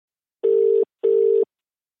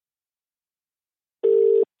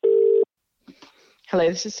Hello,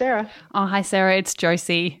 this is Sarah. Oh, hi, Sarah. It's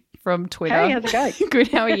Josie from Twitter. Hey, how's it going? Good.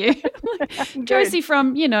 How are you? Good. Josie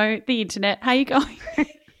from, the internet. How you going?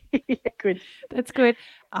 Yeah, good. That's good.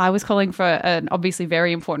 I was calling for an obviously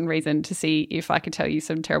very important reason to see if I could tell you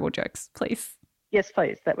some terrible jokes, please. Yes,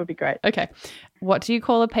 please. That would be great. Okay. What do you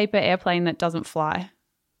call a paper airplane that doesn't fly?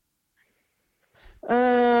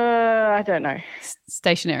 I don't know.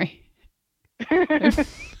 Stationary.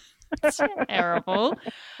 Terrible.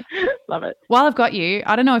 Love it. While I've got you,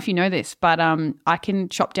 I don't know if you know this, but I can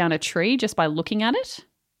chop down a tree just by looking at it.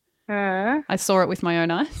 I saw it with my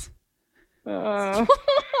own eyes. No.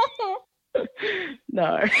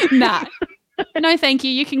 Nah. No, thank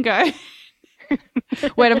you. You can go.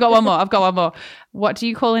 Wait, I've got one more. What do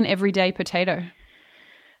you call an everyday potato?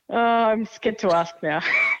 I'm scared to ask now.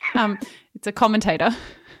 It's a commentator.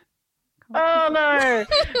 Oh, no.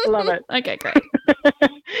 Love it. Okay, great.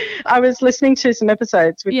 I was listening to some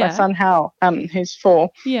episodes with my son, Hal, who's 4.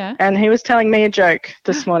 Yeah. And he was telling me a joke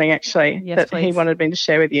this morning, actually, Yes, that please. he wanted me to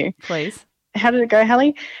share with you. Please. How did it go,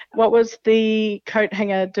 Hallie? What was the coat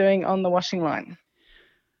hanger doing on the washing line?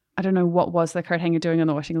 I don't know what was the coat hanger doing on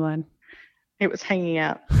the washing line. It was hanging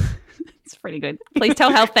out. It's pretty good. Please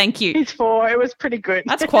tell Hal thank you. He's 4. It was pretty good.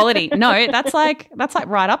 That's quality. No, that's like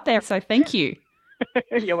right up there. So thank you.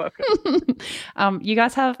 You're welcome. You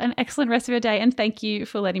guys have an excellent rest of your day, and thank you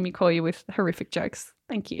for letting me call you with horrific jokes.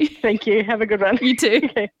 Thank you. Thank you. Have a good one. You too.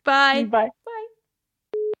 Okay. Bye. Bye.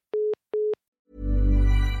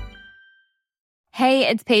 Hey,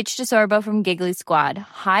 it's Paige DeSorbo from Giggly Squad.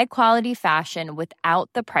 High quality fashion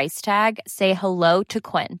without the price tag. Say hello to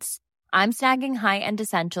Quince. I'm snagging high-end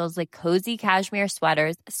essentials like cozy cashmere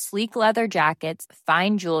sweaters, sleek leather jackets,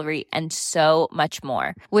 fine jewelry, and so much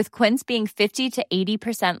more. With Quince being 50 to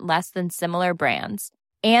 80% less than similar brands.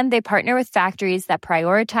 And they partner with factories that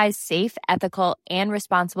prioritize safe, ethical, and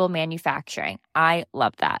responsible manufacturing. I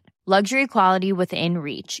love that. Luxury quality within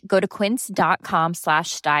reach. Go to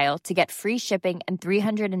quince.com/style to get free shipping and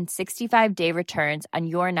 365-day returns on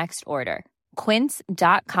your next order.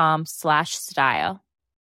 Quince.com/style.